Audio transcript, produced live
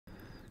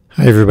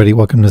Hi everybody,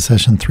 welcome to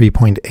session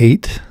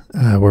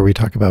 3.8 where we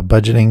talk about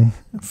budgeting.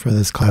 For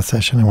this class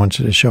session, I want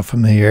you to show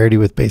familiarity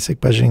with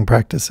basic budgeting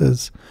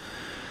practices.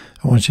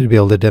 I want you to be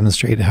able to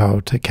demonstrate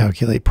how to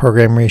calculate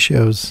program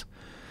ratios,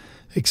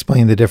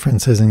 explain the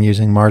differences in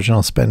using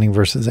marginal spending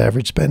versus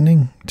average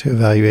spending to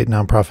evaluate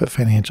nonprofit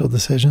financial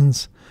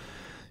decisions,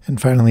 and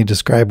finally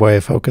describe why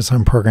a focus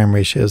on program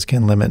ratios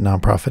can limit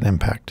nonprofit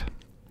impact.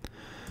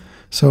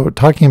 So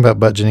talking about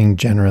budgeting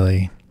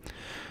generally,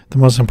 the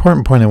most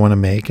important point I want to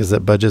make is that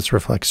budgets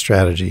reflect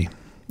strategy.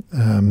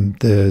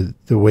 The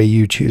way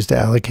you choose to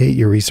allocate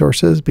your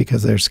resources,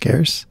 because they're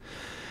scarce,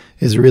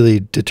 is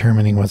really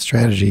determining what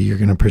strategy you're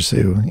going to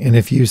pursue. And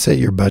if you set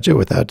your budget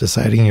without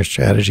deciding your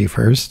strategy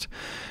first,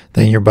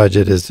 then your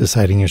budget is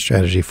deciding your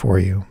strategy for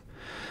you.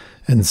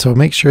 And so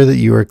make sure that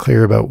you are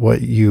clear about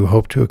what you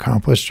hope to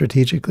accomplish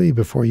strategically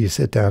before you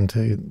sit down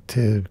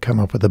to come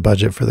up with a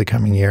budget for the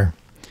coming year.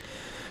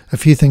 A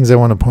few things I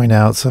want to point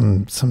out,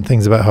 some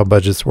things about how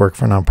budgets work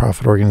for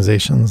nonprofit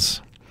organizations.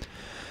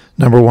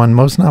 Number one,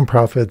 most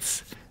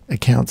nonprofits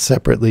account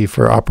separately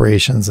for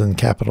operations and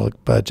capital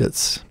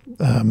budgets.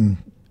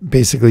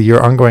 Basically,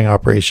 your ongoing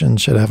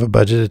operations should have a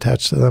budget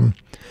attached to them,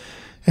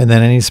 and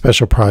then any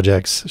special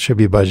projects should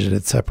be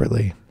budgeted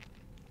separately.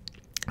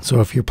 So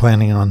if you're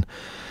planning on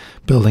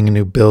building a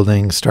new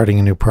building, starting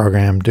a new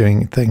program,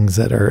 doing things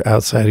that are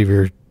outside of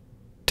your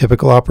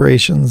typical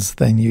operations,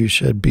 then you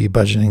should be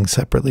budgeting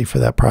separately for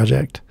that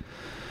project.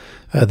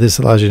 This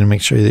allows you to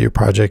make sure that your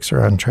projects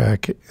are on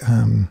track.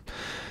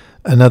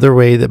 Another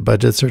way that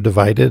budgets are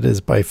divided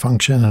is by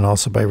function and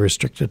also by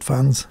restricted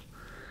funds.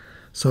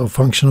 So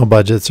functional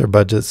budgets are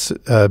budgets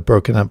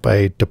broken up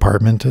by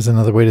department is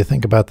another way to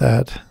think about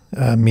that,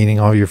 meaning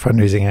all your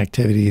fundraising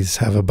activities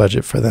have a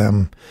budget for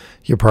them,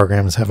 your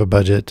programs have a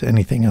budget,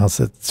 anything else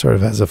that sort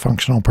of has a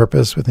functional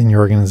purpose within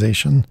your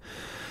organization,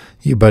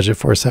 you budget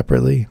for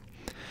separately.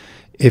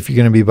 If you're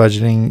going to be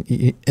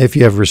budgeting, if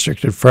you have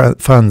restricted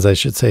funds, I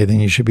should say, then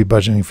you should be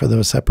budgeting for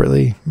those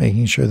separately,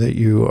 making sure that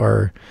you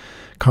are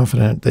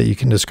confident that you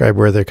can describe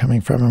where they're coming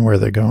from and where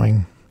they're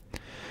going.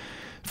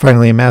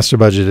 Finally, a master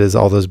budget is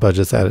all those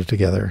budgets added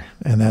together,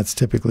 and that's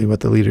typically what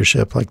the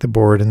leadership, like the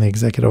board and the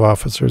executive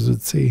officers,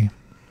 would see.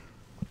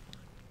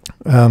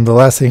 The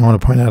last thing I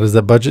want to point out is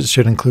that budgets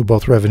should include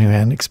both revenue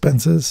and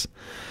expenses.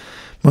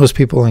 Most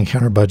people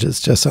encounter budgets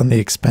just on the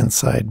expense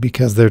side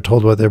because they're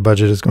told what their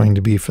budget is going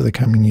to be for the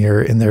coming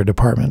year in their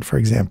department, for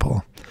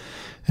example.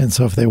 And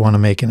so if they want to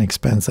make an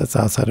expense that's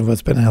outside of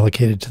what's been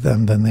allocated to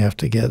them, then they have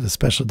to get a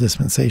special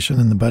dispensation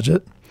in the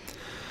budget.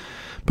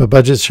 But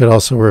budgets should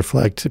also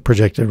reflect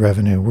projected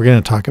revenue. We're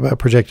going to talk about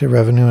projected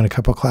revenue in a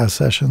couple class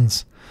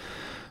sessions,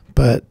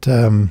 but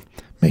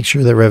make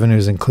sure that revenue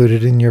is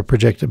included in your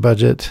projected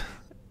budget.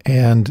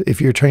 And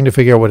if you're trying to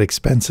figure out what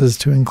expenses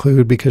to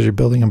include because you're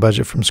building a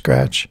budget from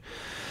scratch,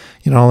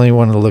 you not only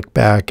want to look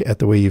back at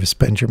the way you've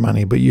spent your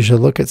money, but you should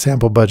look at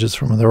sample budgets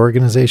from other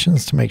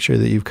organizations to make sure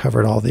that you've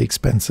covered all the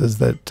expenses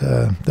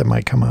that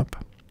might come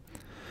up.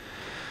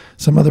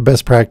 Some other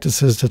best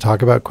practices to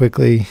talk about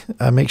quickly.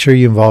 Make sure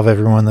you involve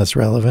everyone that's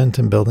relevant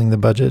in building the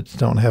budget.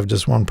 Don't have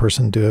just one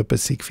person do it, but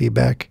seek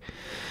feedback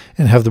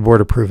and have the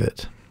board approve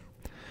it.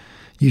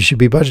 You should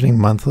be budgeting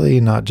monthly,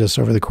 not just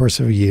over the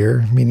course of a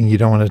year, meaning you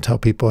don't want to tell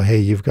people, hey,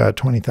 you've got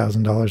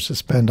 $20,000 to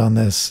spend on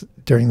this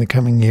during the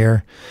coming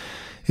year.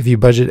 If you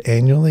budget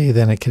annually,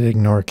 then it could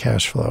ignore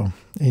cash flow.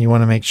 And you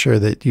want to make sure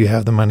that you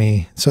have the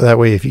money, so that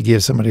way if you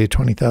give somebody a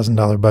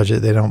 $20,000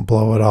 budget, they don't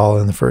blow it all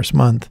in the first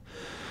month,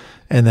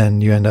 and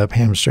then you end up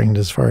hamstringed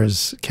as far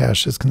as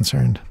cash is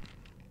concerned.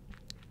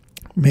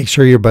 Make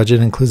sure your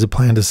budget includes a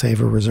plan to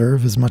save or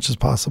reserve as much as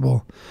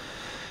possible.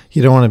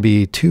 You don't want to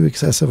be too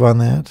excessive on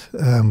that,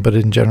 but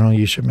in general,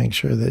 you should make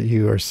sure that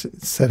you are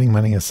setting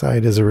money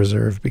aside as a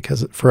reserve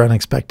because for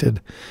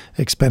unexpected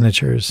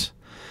expenditures.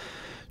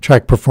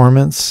 Track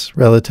performance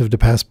relative to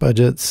past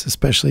budgets,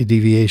 especially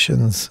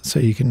deviations, so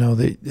you can know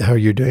how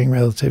you're doing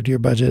relative to your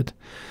budget.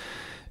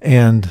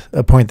 And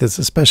a point that's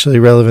especially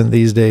relevant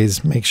these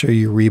days, make sure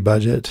you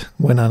rebudget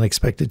when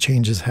unexpected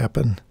changes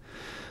happen.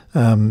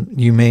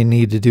 You may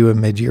need to do a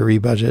mid-year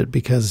rebudget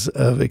because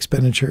of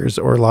expenditures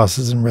or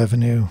losses in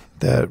revenue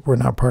that were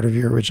not part of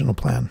your original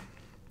plan.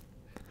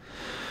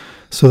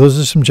 So those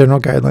are some general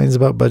guidelines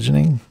about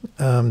budgeting.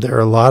 There are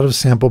a lot of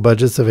sample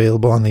budgets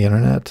available on the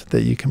internet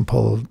that you can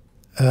pull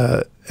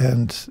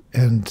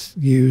and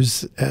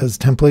use as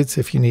templates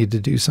if you need to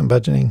do some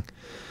budgeting.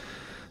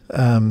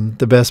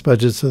 The best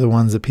budgets are the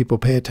ones that people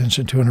pay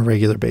attention to on a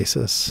regular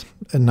basis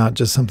and not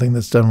just something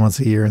that's done once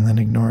a year and then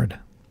ignored.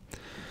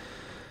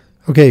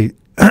 Okay,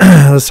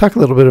 let's talk a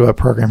little bit about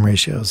program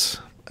ratios.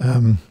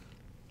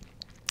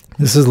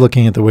 This is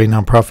looking at the way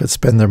nonprofits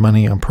spend their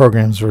money on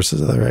programs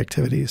versus other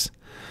activities.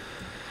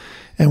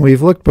 And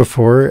we've looked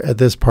before at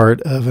this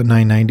part of a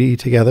 990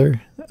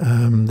 together.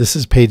 This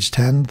is page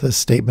 10, the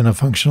statement of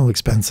functional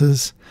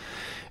expenses.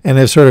 And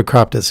I've sort of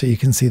cropped it so you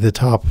can see the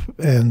top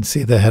and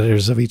see the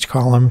headers of each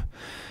column.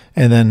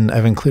 And then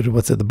I've included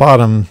what's at the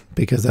bottom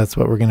because that's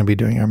what we're going to be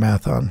doing our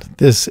math on.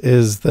 This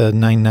is the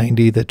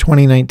 990, the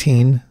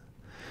 2019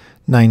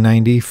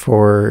 $990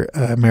 for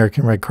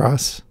American Red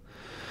Cross.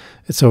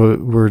 So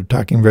we're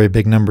talking very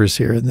big numbers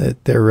here,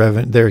 that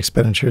their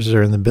expenditures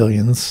are in the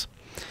billions.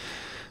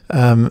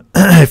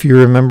 If you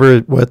remember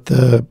what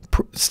the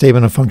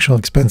statement of functional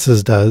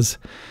expenses does,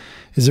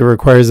 is it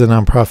requires the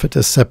nonprofit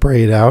to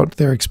separate out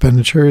their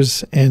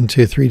expenditures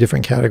into 3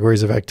 different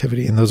categories of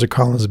activity, and those are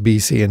columns B,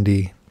 C, and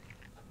D.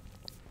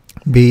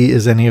 B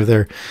is any of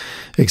their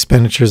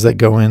expenditures that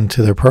go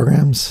into their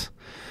programs.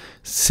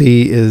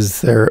 C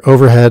is their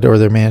overhead or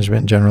their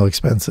management general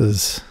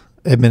expenses,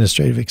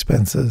 administrative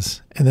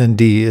expenses, and then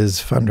D is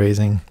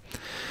fundraising.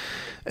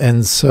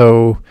 And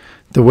so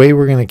the way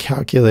we're going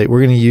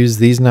to use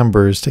these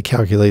numbers to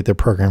calculate the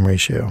program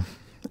ratio.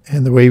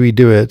 And the way we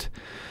do it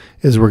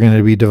is we're going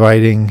to be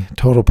dividing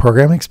total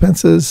program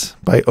expenses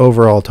by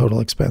overall total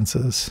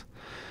expenses.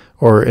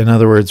 Or in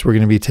other words, we're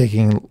going to be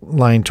taking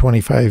line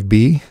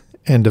 25B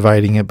and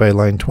dividing it by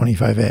line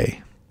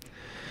 25A.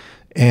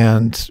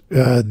 And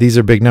these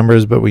are big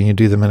numbers, but when you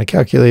do them in a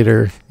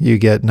calculator, you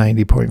get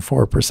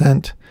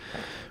 90.4%,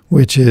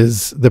 which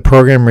is the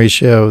program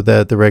ratio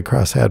that the Red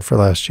Cross had for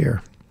last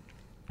year.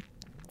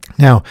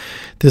 Now,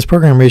 this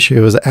program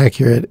ratio is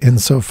accurate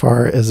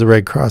insofar as the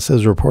Red Cross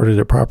has reported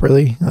it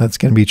properly. That's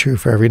going to be true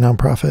for every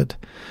nonprofit.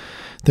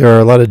 There are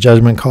a lot of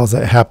judgment calls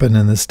that happen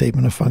in this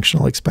statement of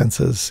functional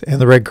expenses,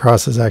 and the Red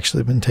Cross has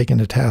actually been taken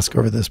to task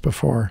over this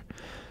before.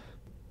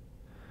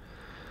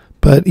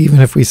 But even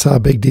if we saw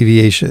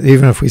deviations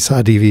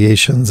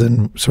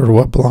in sort of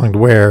what belonged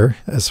where,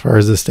 as far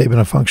as the statement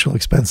of functional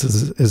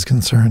expenses is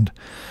concerned,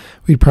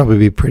 we'd probably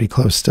be pretty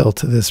close still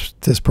to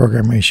this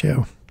program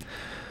ratio.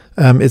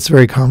 It's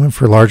very common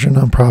for larger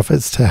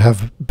nonprofits to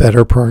have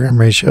better program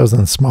ratios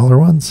than smaller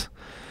ones.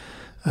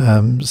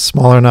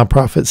 Smaller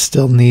nonprofits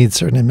still need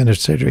certain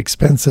administrative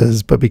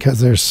expenses, but because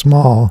they're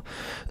small,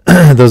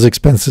 those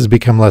expenses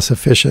become less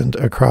efficient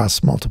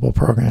across multiple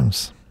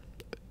programs.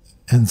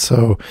 And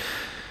so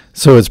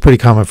it's pretty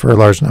common for a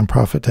large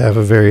nonprofit to have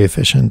a very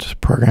efficient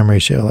program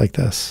ratio like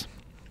this.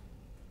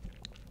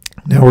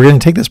 Now we're going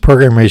to take this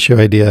program ratio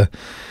idea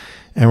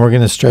and we're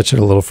going to stretch it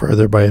a little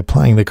further by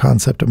applying the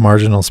concept of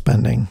marginal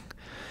spending.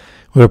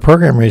 What a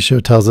program ratio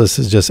tells us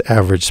is just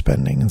average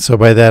spending. And so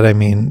by that I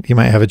mean you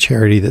might have a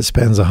charity that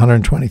spends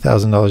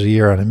 $120,000 a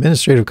year on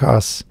administrative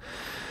costs,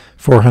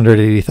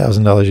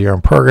 $480,000 a year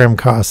on program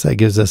costs. That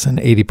gives us an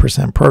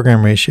 80%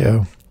 program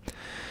ratio.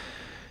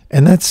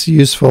 And that's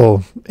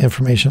useful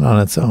information on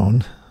its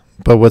own.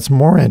 But what's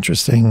more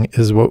interesting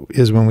is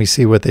when we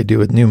see what they do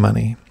with new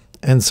money.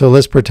 And so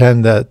let's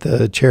pretend that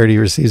the charity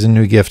receives a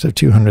new gift of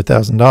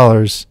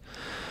 $200,000.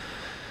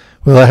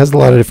 Well, it has a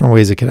lot of different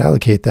ways it could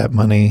allocate that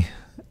money.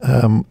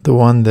 The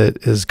one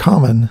that is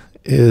common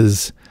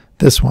is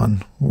this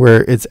one,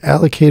 where it's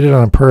allocated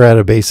on a per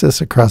rata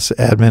basis across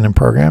admin and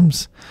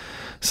programs,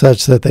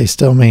 such that they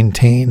still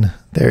maintain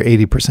their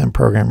 80%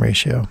 program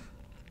ratio.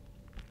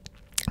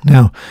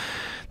 Now,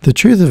 the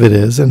truth of it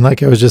is, and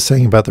like I was just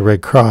saying about the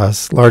Red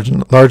Cross, larger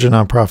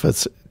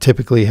nonprofits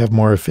typically have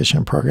more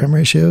efficient program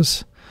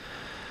ratios.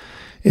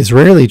 It's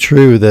rarely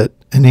true that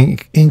an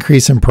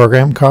increase in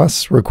program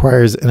costs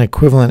requires an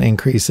equivalent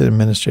increase in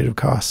administrative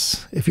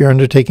costs. If you're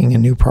undertaking a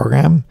new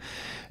program,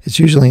 it's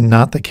usually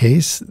not the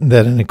case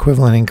that an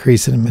equivalent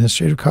increase in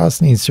administrative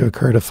costs needs to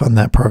occur to fund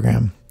that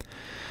program.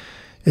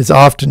 It's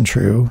often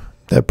true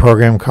that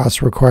program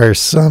costs require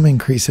some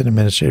increase in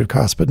administrative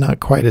costs, but not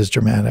quite as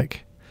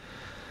dramatic.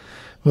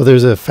 Well,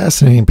 there's a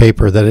fascinating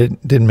paper that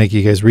it didn't make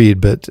you guys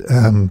read, but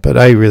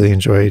I really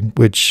enjoyed,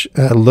 which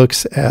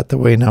looks at the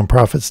way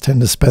nonprofits tend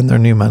to spend their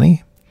new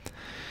money.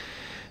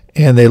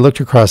 And they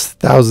looked across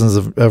thousands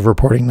of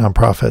reporting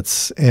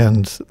nonprofits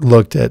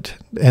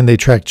and they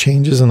tracked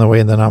changes in the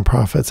way the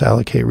nonprofits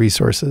allocate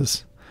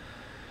resources.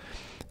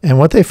 And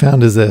what they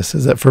found is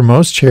that for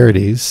most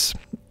charities,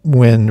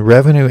 when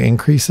revenue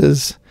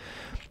increases,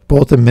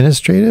 both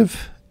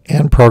administrative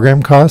and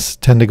program costs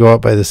tend to go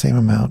up by the same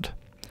amount.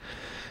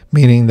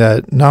 Meaning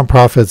that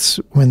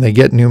nonprofits, when they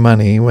get new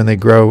money, when they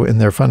grow in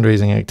their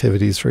fundraising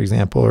activities, for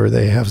example, or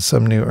they have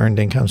some new earned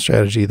income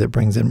strategy that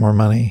brings in more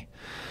money,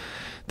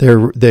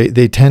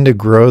 they tend to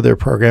grow their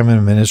program and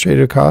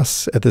administrative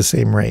costs at the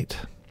same rate.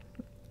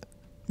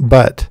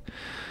 But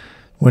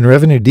when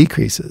revenue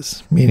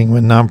decreases, meaning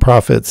when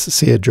nonprofits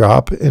see a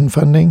drop in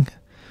funding,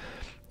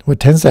 what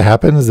tends to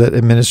happen is that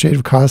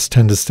administrative costs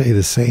tend to stay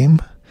the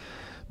same,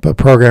 but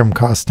program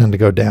costs tend to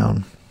go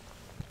down.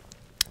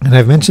 And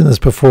I've mentioned this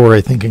before,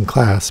 I think, in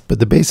class, but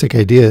the basic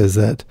idea is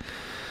that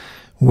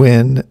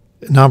when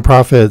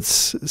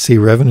nonprofits see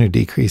revenue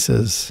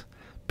decreases,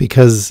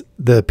 because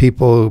the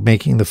people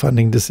making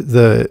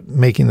the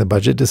making the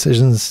budget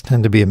decisions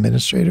tend to be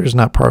administrators,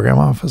 not program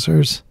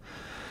officers,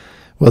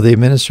 well, the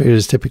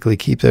administrators typically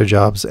keep their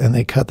jobs and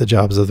they cut the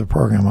jobs of the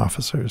program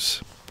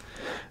officers.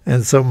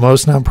 And so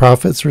most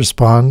nonprofits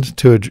respond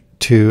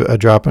to a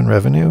drop in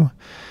revenue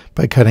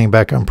by cutting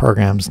back on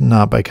programs,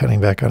 not by cutting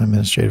back on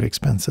administrative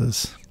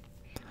expenses.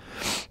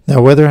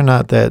 Now, whether or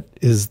not that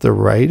is the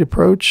right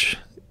approach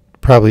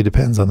probably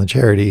depends on the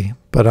charity,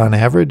 but on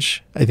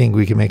average, I think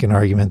we can make an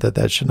argument that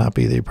that should not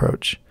be the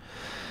approach.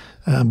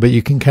 But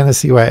you can kind of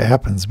see why it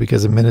happens,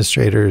 because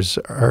administrators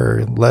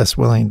are less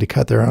willing to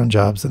cut their own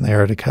jobs than they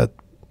are to cut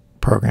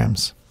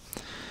programs.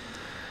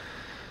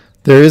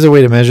 There is a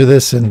way to measure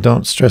this, and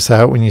don't stress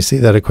out when you see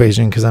that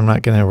equation, because I'm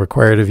not going to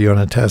require it of you on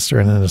a test or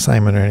in an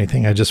assignment or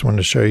anything. I just wanted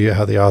to show you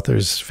how the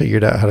authors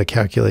figured out how to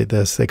calculate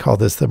this. They call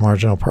this the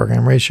marginal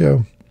program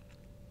ratio.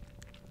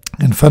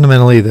 And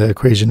fundamentally, the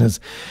equation is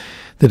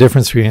the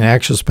difference between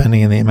actual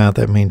spending and the amount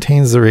that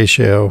maintains the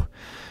ratio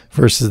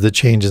versus the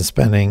change in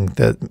spending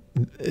that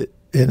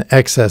in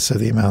excess of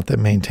the amount that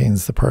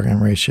maintains the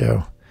program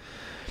ratio.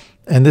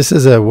 And this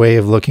is a way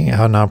of looking at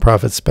how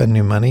nonprofits spend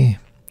new money.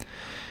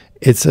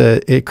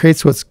 It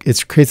creates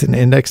an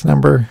index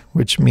number,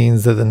 which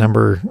means that the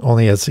number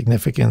only has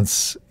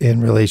significance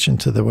in relation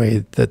to the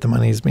way that the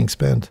money is being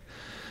spent.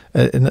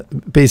 And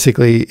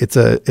basically, it's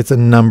a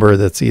number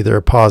that's either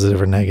a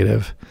positive or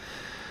negative.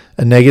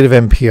 A negative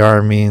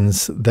NPR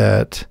means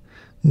that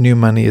new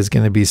money is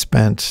going to be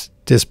spent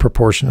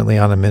disproportionately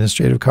on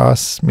administrative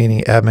costs,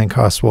 meaning admin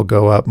costs will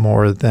go up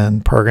more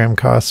than program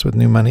costs with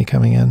new money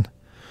coming in.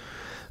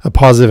 A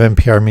positive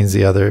NPR means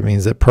the other. It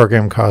means that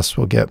program costs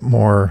will get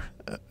more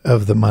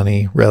of the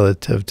money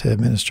relative to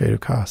administrative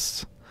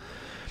costs.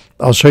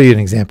 I'll show you an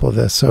example of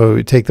this.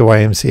 So take the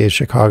YMCA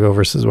Chicago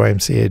versus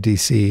YMCA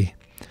DC.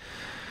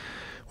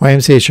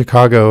 YMCA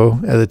Chicago,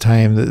 at the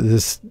time that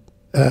this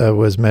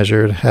was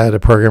measured, had a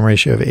program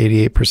ratio of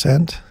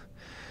 88%,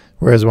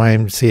 whereas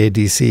YMCA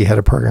DC had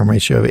a program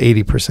ratio of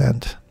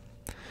 80%.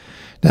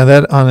 Now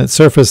that on its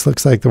surface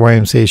looks like the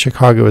YMCA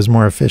Chicago is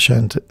more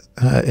efficient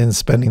in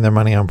spending their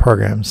money on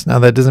programs. Now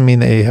that doesn't mean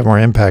they have more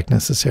impact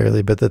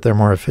necessarily, but that they're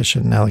more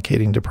efficient in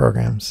allocating to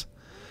programs.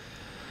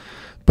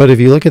 But if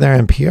you look at their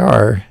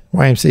NPR,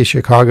 YMCA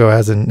Chicago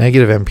has a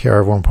negative NPR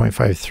of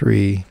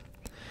 1.53,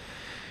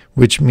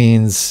 which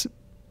means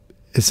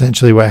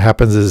essentially what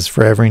happens is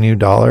for every new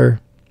dollar,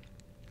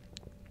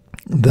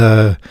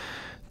 the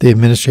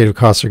administrative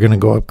costs are going to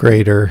go up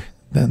greater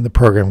than the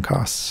program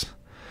costs.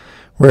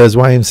 Whereas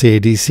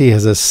YMCA DC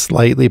has a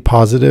slightly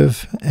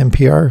positive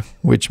NPR,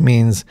 which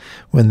means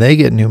when they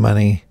get new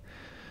money,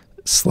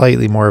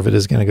 slightly more of it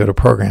is going to go to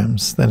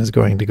programs than is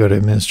going to go to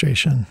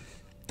administration.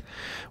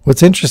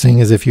 What's interesting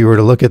is if you were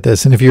to look at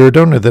this, and if you were a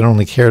donor that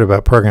only cared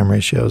about program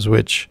ratios,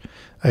 which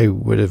I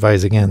would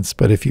advise against,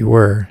 but if you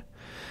were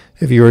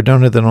a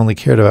donor that only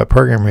cared about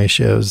program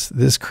ratios,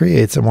 this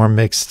creates a more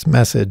mixed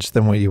message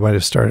than what you might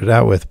have started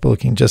out with,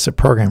 looking just at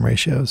program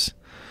ratios.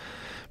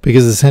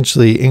 Because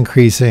essentially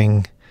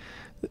increasing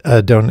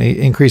your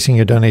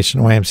donation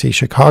to YMCA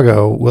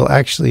Chicago will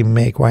actually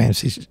make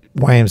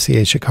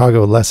YMCA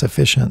Chicago less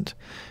efficient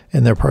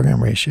in their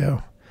program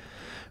ratio.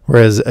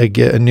 Whereas a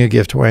new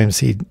gift to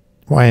YMCA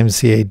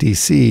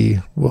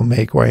DC will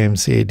make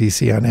YMCA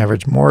DC on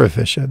average more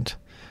efficient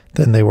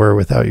than they were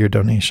without your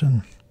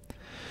donation.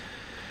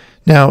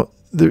 Now,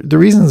 the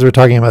reasons we're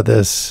talking about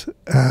this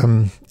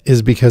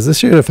is because this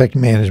should affect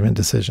management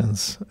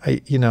decisions.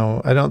 I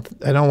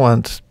don't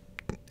want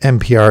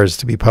NPRs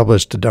to be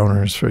published to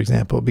donors, for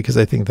example, because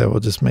I think that will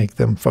just make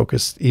them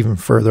focus even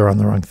further on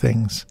the wrong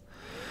things.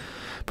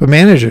 But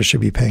managers should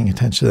be paying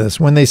attention to this.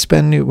 When they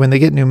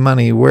get new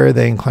money, where are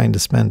they inclined to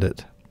spend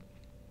it?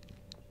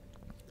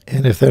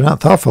 And if they're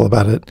not thoughtful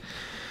about it,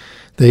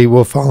 they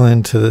will fall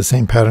into the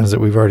same patterns that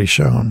we've already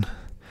shown.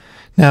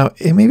 Now,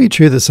 it may be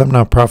true that some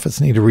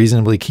nonprofits need to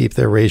reasonably keep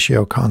their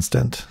ratio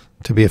constant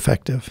to be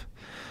effective,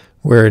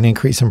 where an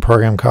increase in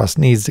program costs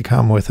needs to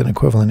come with an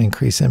equivalent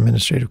increase in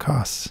administrative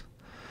costs.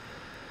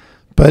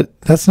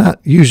 But that's not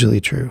usually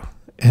true.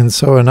 And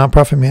so a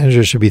nonprofit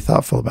manager should be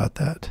thoughtful about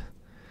that.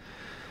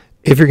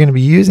 If you're going to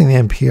be using the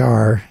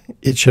NPR,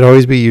 it should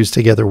always be used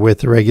together with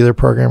the regular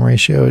program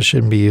ratio. It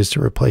shouldn't be used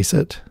to replace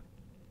it.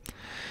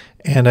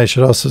 And I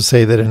should also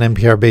say that an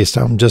NPR based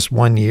on just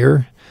 1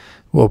 year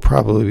will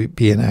probably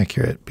be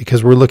inaccurate,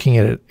 because we're looking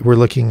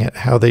at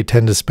how they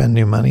tend to spend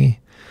new money,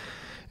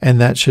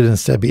 and that should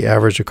instead be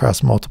averaged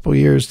across multiple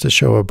years to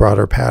show a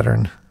broader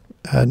pattern.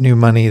 New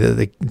money that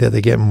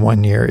they get in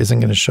 1 year isn't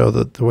going to show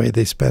the way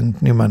they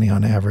spend new money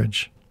on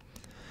average.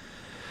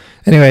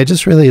 Anyway, I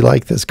just really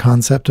like this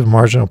concept of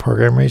marginal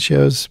program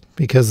ratios,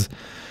 because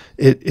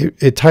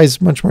it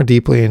ties much more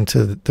deeply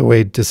into the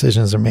way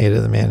decisions are made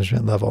at the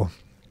management level.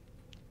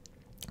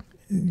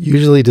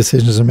 Usually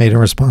decisions are made in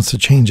response to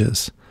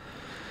changes.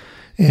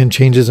 And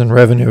changes in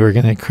revenue are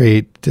going to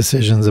create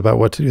decisions about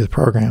what to do with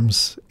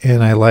programs.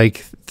 And I like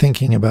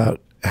thinking about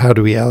how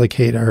do we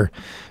allocate our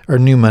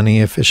new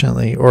money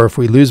efficiently, or if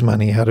we lose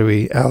money, how do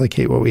we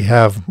allocate what we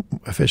have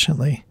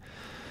efficiently?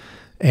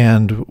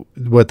 And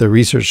what the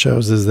research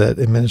shows is that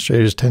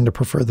administrators tend to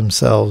prefer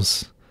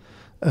themselves,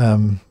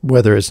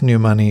 whether it's new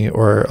money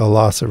or a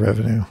loss of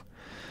revenue.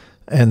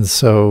 And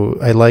so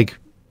I like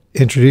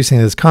introducing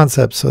this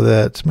concept so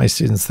that my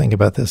students think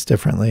about this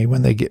differently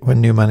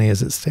when new money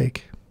is at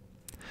stake.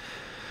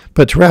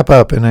 But to wrap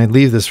up, and I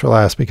leave this for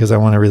last because I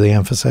want to really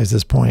emphasize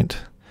this point,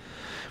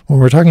 when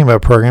we're talking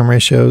about program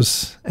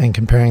ratios and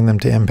comparing them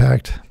to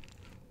impact,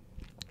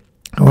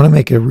 I want to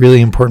make a really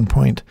important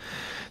point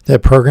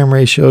that program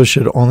ratios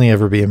should only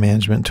ever be a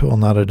management tool,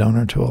 not a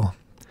donor tool.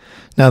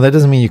 Now, that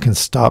doesn't mean you can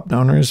stop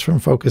donors from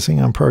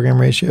focusing on program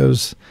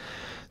ratios.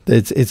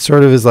 It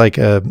sort of is like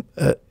a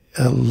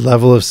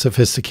level of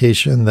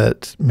sophistication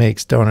that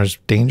makes donors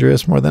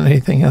dangerous more than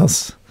anything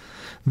else.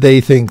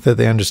 They think that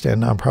they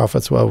understand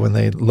nonprofits well when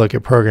they look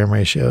at program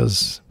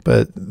ratios,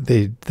 but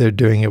they're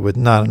doing it with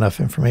not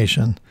enough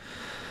information.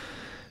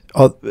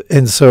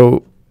 And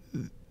so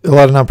a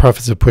lot of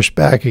nonprofits have pushed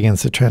back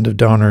against the trend of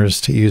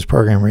donors to use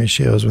program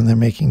ratios when they're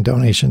making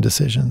donation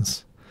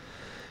decisions.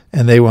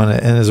 And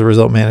and as a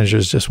result,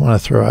 managers just want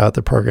to throw out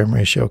the program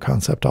ratio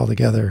concept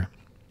altogether.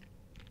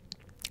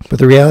 But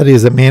the reality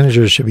is that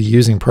managers should be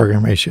using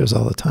program ratios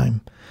all the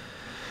time,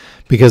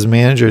 because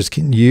managers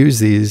can use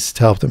these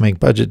to help them make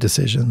budget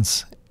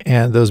decisions,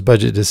 and those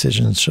budget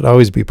decisions should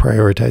always be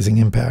prioritizing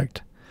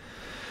impact.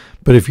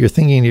 But if you're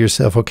thinking to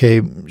yourself,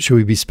 okay, should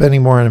we be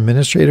spending more on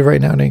administrative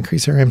right now to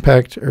increase our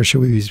impact, or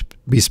should we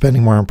be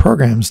spending more on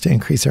programs to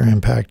increase our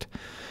impact?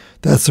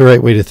 That's the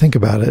right way to think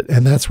about it,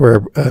 and that's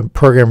where a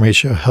program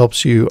ratio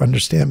helps you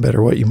understand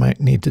better what you might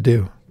need to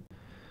do.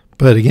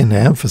 But again, to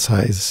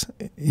emphasize,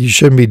 you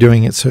shouldn't be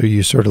doing it so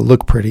you sort of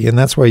look pretty, and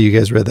that's why you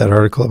guys read that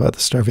article about the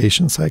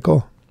starvation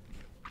cycle.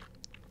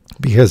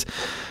 Because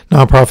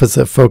nonprofits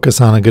that focus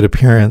on a good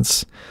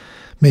appearance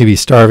may be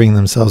starving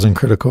themselves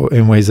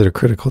in ways that are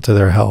critical to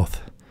their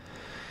health.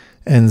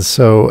 And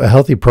so a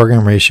healthy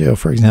program ratio,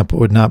 for example,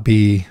 would not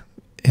be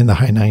in the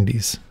high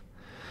 90s,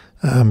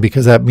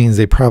 because that means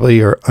they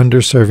probably are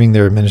underserving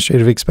their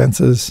administrative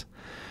expenses,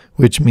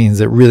 which means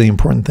that really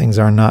important things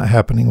are not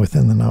happening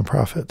within the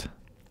nonprofit.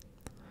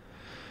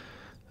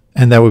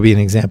 And that would be an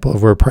example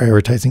of where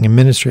prioritizing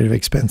administrative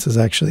expenses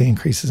actually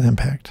increases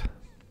impact.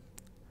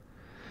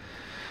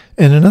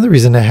 And another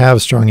reason to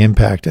have strong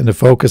impact and to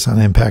focus on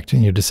impact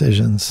in your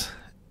decisions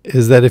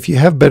is that if you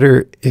have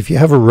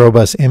a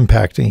robust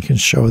impact and you can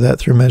show that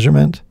through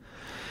measurement,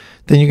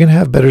 then you're going to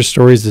have better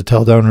stories to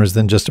tell donors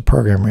than just a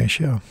program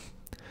ratio.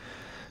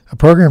 A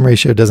program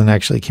ratio doesn't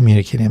actually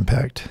communicate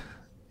impact.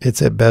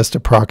 It's at best a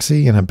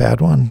proxy and a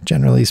bad one,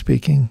 generally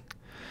speaking.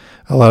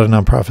 A lot of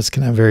nonprofits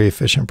can have very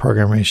efficient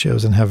program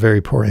ratios and have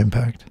very poor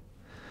impact.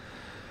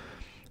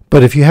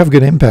 But if you have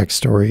good impact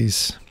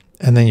stories,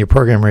 and then your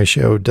program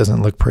ratio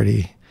doesn't look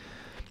pretty,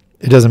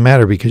 it doesn't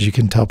matter, because you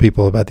can tell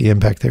people about the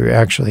impact that you're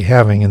actually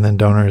having, and then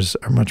donors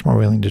are much more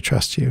willing to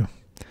trust you.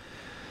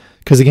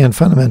 Because again,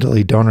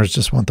 fundamentally, donors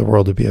just want the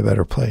world to be a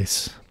better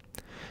place.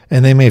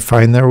 And they may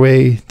find their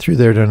way through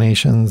their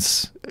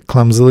donations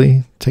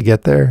clumsily to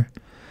get there.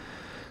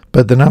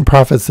 But the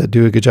nonprofits that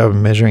do a good job of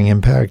measuring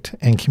impact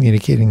and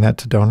communicating that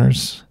to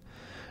donors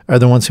are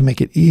the ones who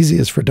make it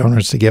easiest for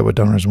donors to get what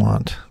donors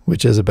want,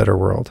 which is a better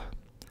world.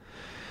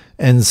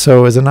 And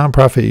so as a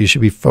nonprofit, you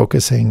should be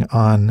focusing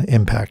on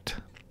impact.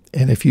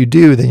 And if you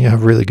do, then you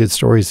have really good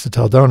stories to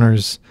tell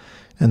donors,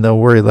 and they'll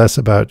worry less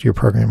about your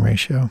program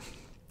ratio.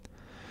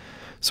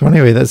 So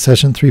anyway, that's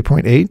session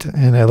 3.8,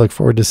 and I look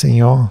forward to seeing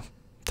you all.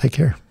 Take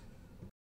care.